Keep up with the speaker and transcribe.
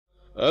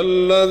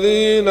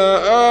الذين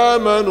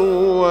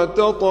آمنوا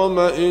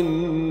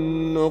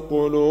وتطمئن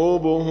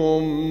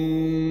قلوبهم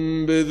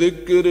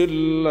بذكر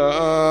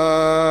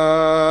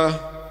الله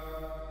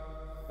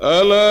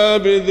ألا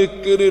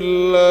بذكر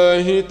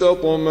الله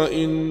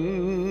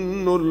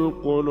تطمئن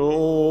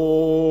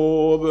القلوب.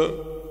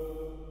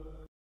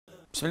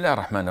 بسم الله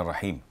الرحمن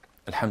الرحيم.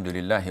 الحمد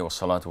لله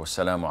والصلاة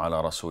والسلام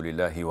على رسول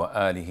الله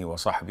وآله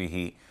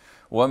وصحبه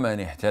ومن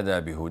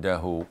اهتدى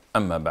بهداه.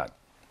 أما بعد.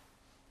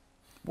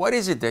 What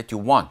is it that you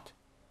want?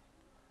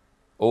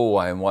 Oh,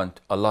 I want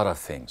a lot of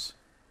things.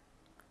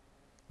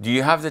 Do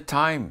you have the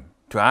time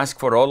to ask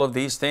for all of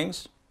these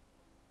things?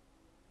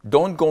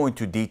 Don't go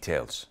into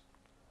details.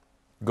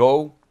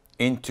 Go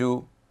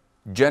into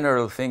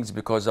general things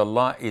because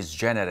Allah is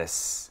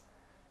generous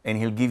and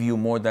He'll give you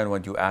more than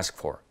what you ask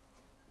for.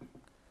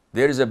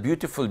 There is a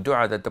beautiful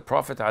dua that the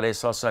Prophet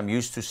ﷺ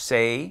used to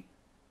say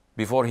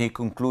before he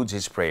concludes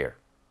his prayer.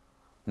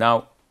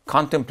 Now,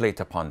 contemplate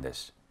upon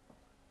this.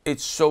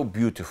 It's so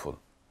beautiful,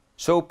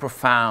 so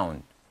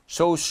profound,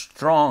 so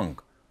strong,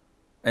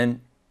 and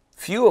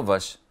few of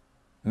us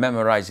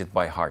memorize it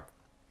by heart.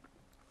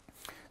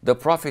 The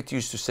Prophet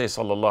used to say,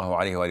 sallallahu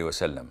alayhi wa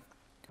sallam,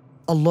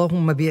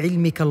 اللهم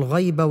بعلمك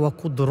الغيب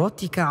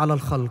وقدرتك على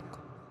الخلق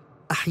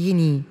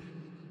أحيني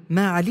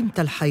ما علمت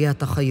الحياة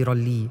خيرا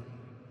لي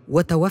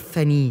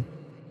وتوفني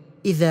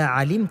إذا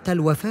علمت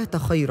الوفاة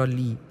خيرا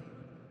لي.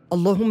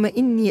 اللهم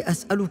إني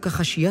أسألك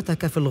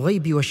خشيتك في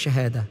الغيب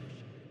والشهادة،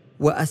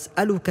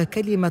 وأسألك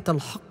كلمة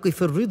الحق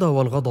في الرضا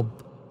والغضب،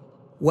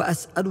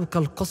 وأسألك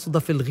القصد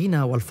في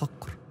الغنى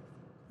والفقر،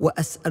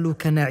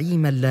 وأسألك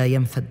نعيما لا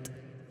ينفد،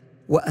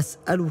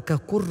 وأسألك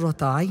قرة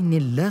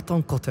عين لا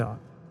تنقطع،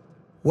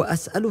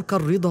 وأسألك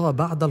الرضا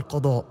بعد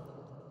القضاء،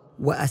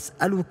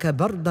 وأسألك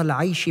برد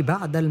العيش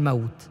بعد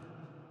الموت،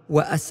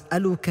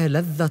 وأسألك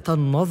لذة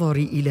النظر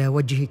إلى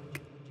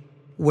وجهك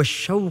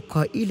والشوق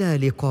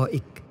إلى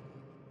لقائك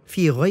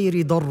في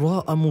غير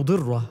ضراء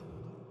مضرة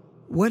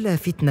ولا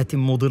فتنة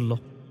مضلة.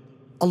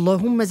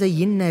 اللهم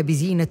زينا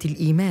بزينة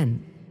الإيمان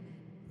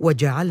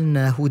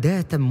وجعلنا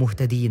هداة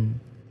مهتدين.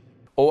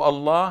 O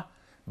Allah,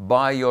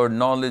 by your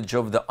knowledge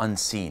of the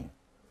unseen.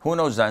 Who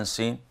knows the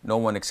unseen? No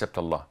one except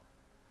Allah.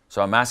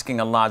 So I'm asking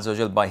Allah Azza wa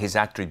Jal by His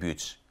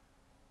attributes.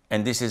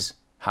 And this is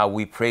how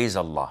we praise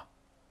Allah,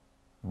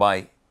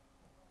 by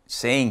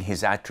saying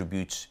His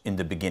attributes in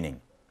the beginning.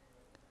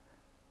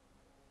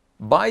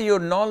 By your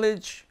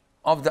knowledge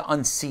of the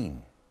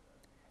unseen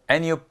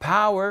and your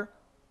power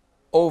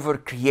over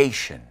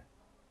creation.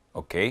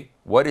 Okay,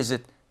 what is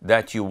it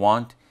that you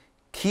want?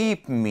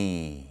 Keep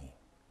me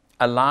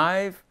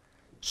alive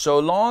so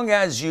long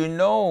as you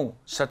know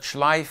such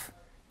life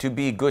to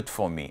be good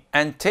for me,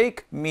 and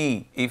take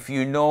me if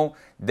you know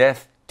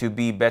death to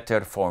be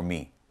better for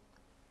me.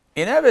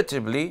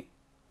 Inevitably,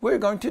 we're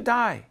going to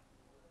die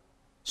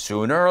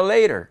sooner or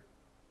later.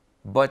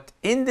 But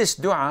in this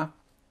dua,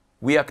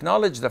 we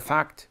acknowledge the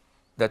fact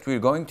that we're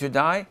going to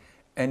die,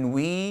 and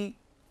we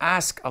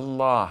ask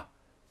Allah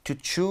to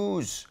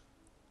choose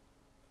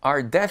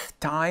our death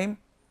time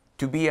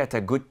to be at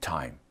a good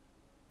time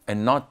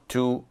and not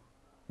to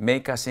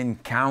make us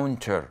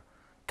encounter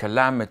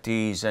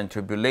calamities and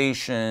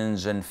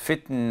tribulations and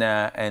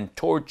fitna and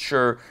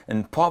torture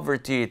and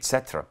poverty,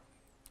 etc.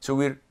 So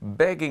we're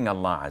begging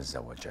Allah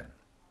Azza wa Jal.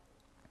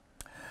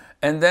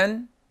 And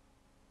then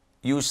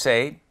you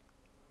say,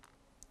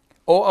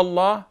 "Oh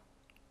Allah,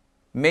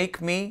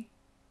 make me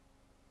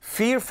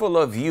fearful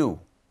of you,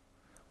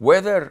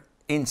 whether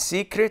in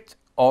secret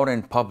or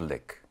in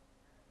public."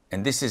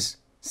 And this is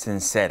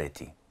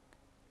sincerity.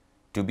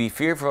 To be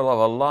fearful of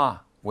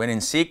Allah when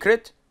in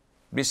secret,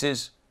 this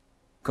is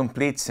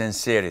complete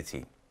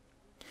sincerity.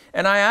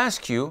 And I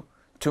ask you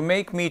to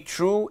make me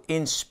true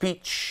in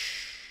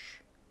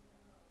speech,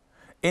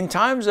 in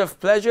times of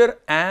pleasure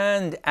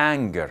and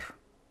anger.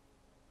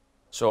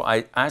 So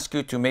I ask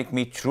you to make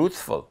me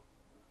truthful,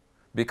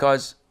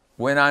 because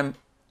when I'm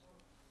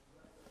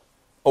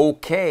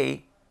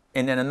okay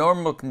and in a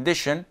normal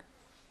condition,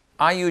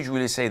 I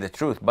usually say the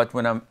truth. But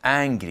when I'm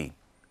angry,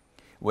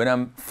 when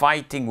I'm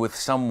fighting with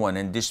someone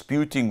and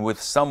disputing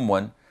with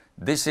someone,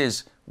 this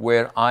is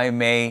where I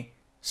may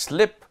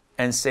slip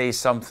and say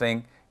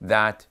something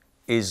that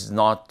is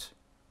not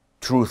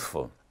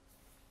truthful.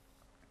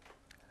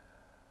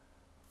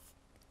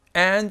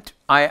 And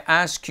I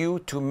ask you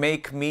to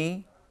make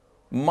me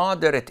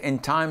moderate in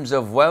times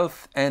of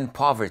wealth and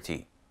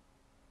poverty.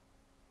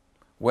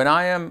 When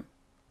I am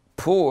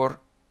poor,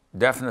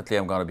 definitely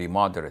I'm going to be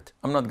moderate.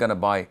 I'm not going to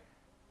buy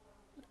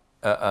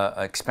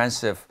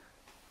expensive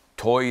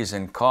toys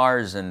and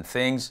cars and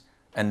things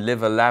and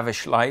live a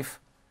lavish life.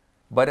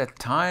 But at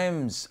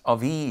times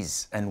of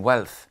ease and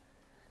wealth,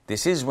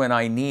 this is when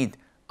I need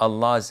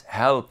Allah's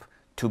help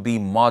to be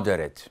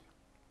moderate.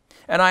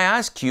 And I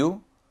ask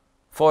you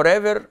for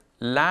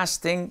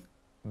everlasting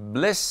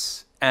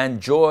bliss and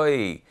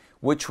joy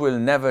which will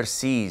never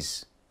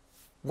cease.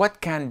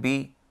 What can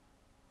be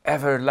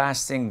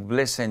everlasting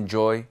bliss and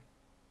joy?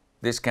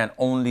 This can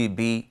only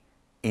be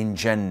in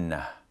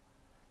Jannah.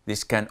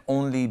 This can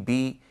only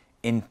be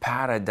in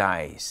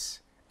paradise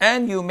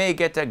And you may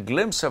get a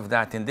glimpse of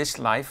that in this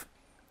life,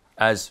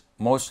 as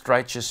most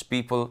righteous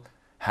people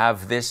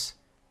have this,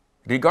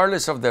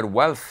 regardless of their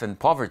wealth and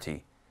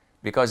poverty,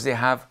 because they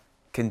have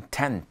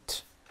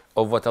content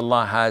of what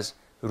Allah has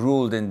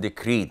ruled and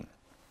decreed.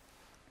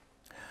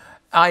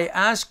 I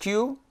ask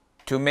you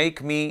to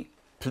make me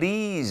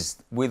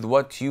pleased with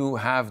what you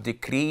have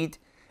decreed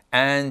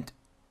and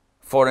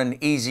for an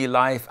easy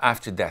life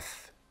after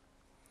death.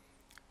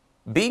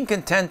 Being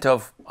content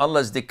of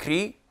Allah's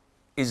decree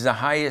is the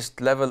highest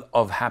level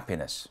of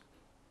happiness,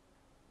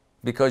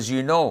 because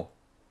you know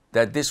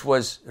that this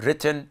was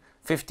written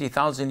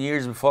 50,000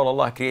 years before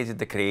Allah created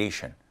the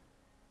creation.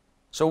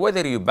 So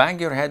whether you bang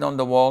your head on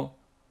the wall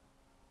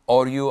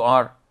or you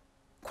are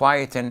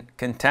quiet and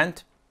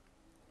content,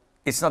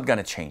 it's not going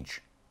to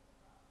change.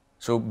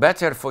 So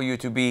better for you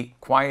to be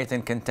quiet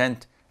and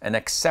content and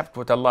accept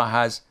what Allah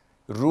has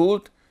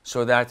ruled,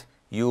 so that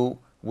you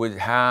would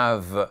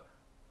have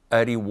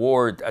a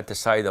reward at the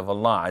side of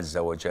Allah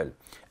Azza wa Jal.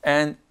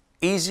 And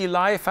easy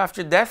life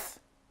after death,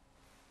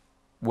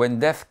 when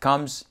death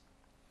comes,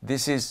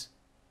 this is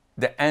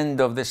the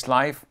end of this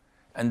life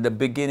and the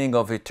beginning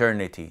of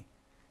eternity.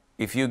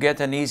 If you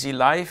get an easy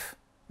life,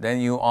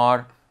 then you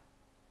are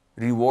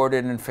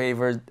rewarded and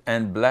favored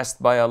and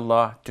blessed by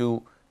Allah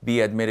to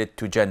be admitted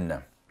to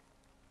Jannah.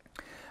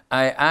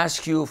 I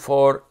ask you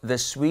for the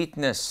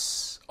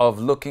sweetness of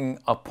looking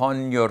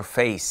upon your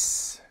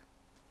face.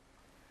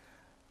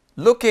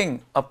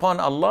 Looking upon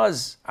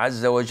Allah's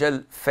Azza wa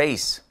Jal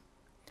face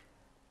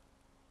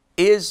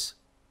is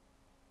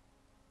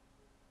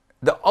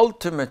the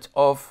ultimate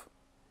of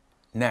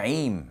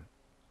na'im,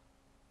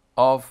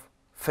 of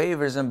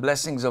favors and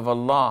blessings of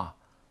Allah,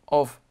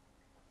 of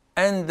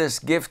endless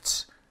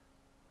gifts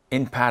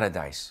in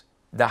paradise.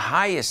 The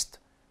highest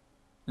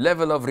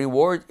level of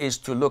reward is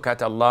to look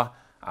at Allah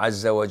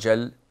Azza wa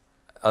Jal,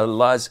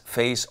 Allah's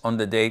face on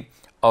the day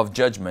of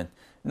judgment.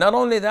 Not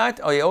only that,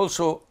 I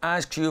also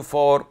ask you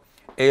for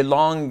a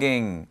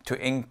longing to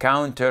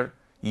encounter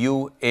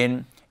you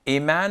in a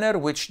manner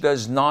which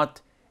does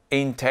not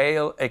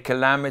entail a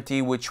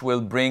calamity which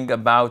will bring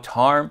about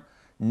harm,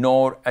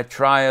 nor a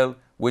trial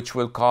which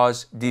will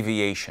cause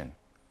deviation.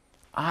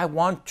 I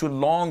want to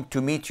long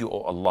to meet you,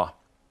 O Allah.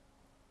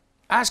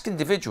 Ask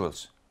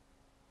individuals,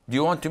 do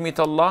you want to meet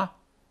Allah?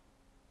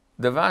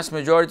 The vast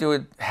majority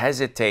would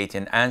hesitate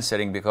in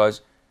answering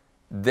because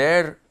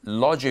their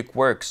logic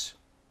works.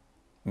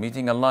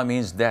 Meeting Allah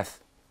means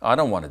death. I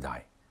don't want to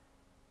die.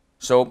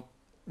 So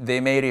they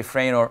may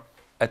refrain or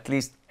at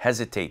least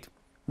hesitate.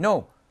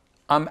 No,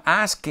 I'm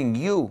asking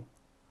you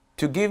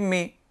to give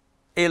me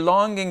a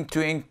longing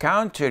to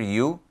encounter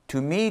you,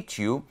 to meet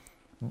you,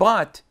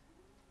 but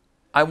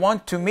I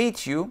want to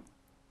meet you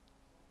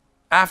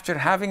after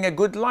having a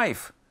good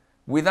life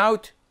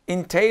without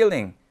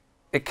entailing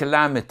a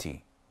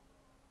calamity.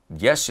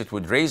 Yes, it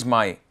would raise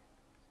my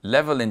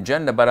level in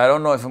Jannah, but I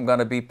don't know if I'm going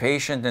to be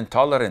patient and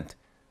tolerant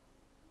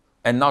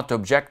and not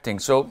objecting.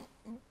 So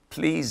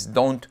please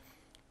don't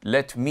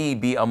let me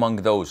be among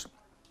those.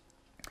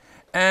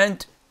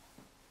 And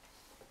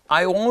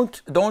I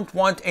don't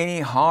want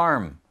any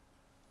harm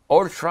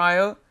or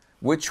trial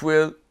which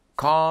will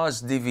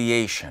cause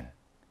deviation,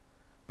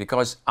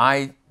 because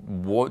I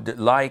would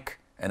like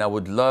and I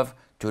would love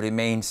to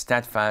remain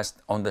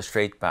steadfast on the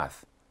straight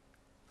path.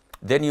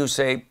 Then you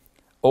say,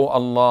 O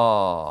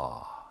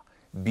Allah,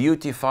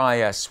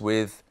 beautify us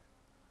with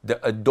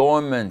the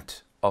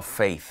adornment of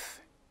faith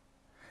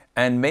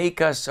and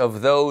make us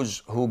of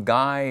those who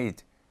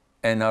guide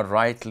and are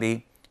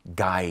rightly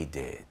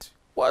guided.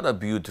 What a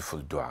beautiful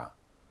dua.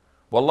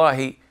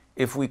 Wallahi,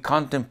 if we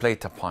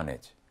contemplate upon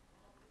it,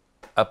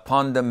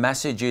 upon the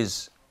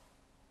messages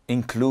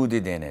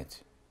included in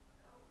it,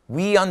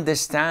 we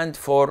understand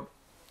for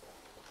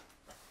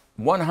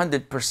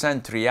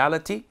 100%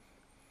 reality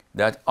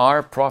that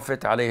our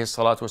Prophet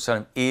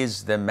ﷺ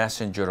is the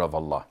messenger of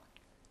Allah.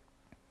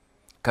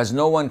 Because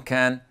no one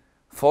can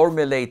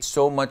formulate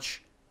so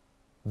much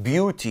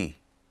beauty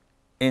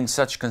in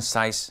such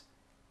concise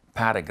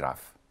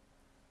paragraph.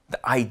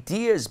 The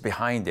ideas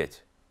behind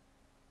it,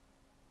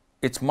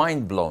 it's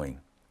mind-blowing.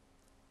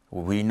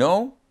 We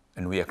know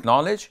and we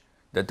acknowledge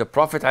that the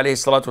Prophet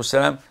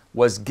ﷺ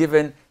was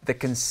given the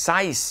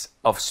concise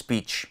of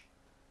speech,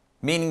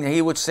 meaning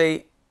he would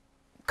say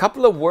a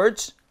couple of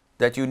words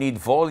that you need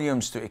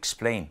volumes to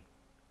explain.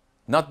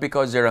 Not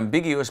because they're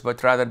ambiguous,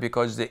 but rather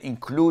because they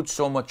include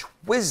so much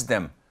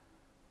wisdom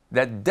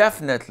that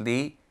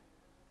definitely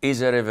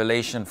is a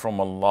revelation from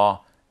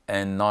Allah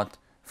and not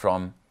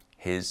from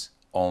His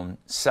own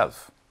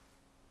self.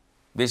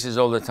 This is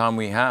all the time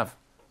we have.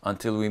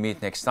 Until we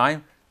meet next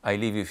time, I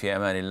leave you fi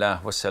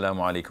amanillah.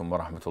 Wassalamu alaikum wa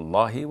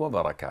rahmatullahi wa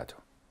barakatuh.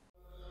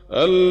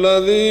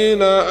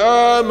 الذين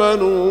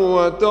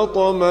آمنوا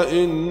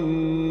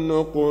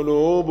وتطمئن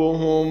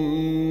قلوبهم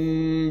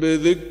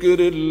بذكر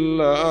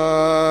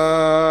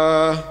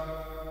الله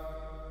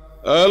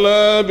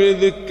ألا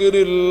بذكر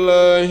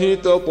الله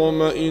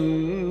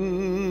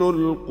تطمئن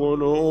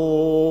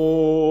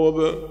القلوب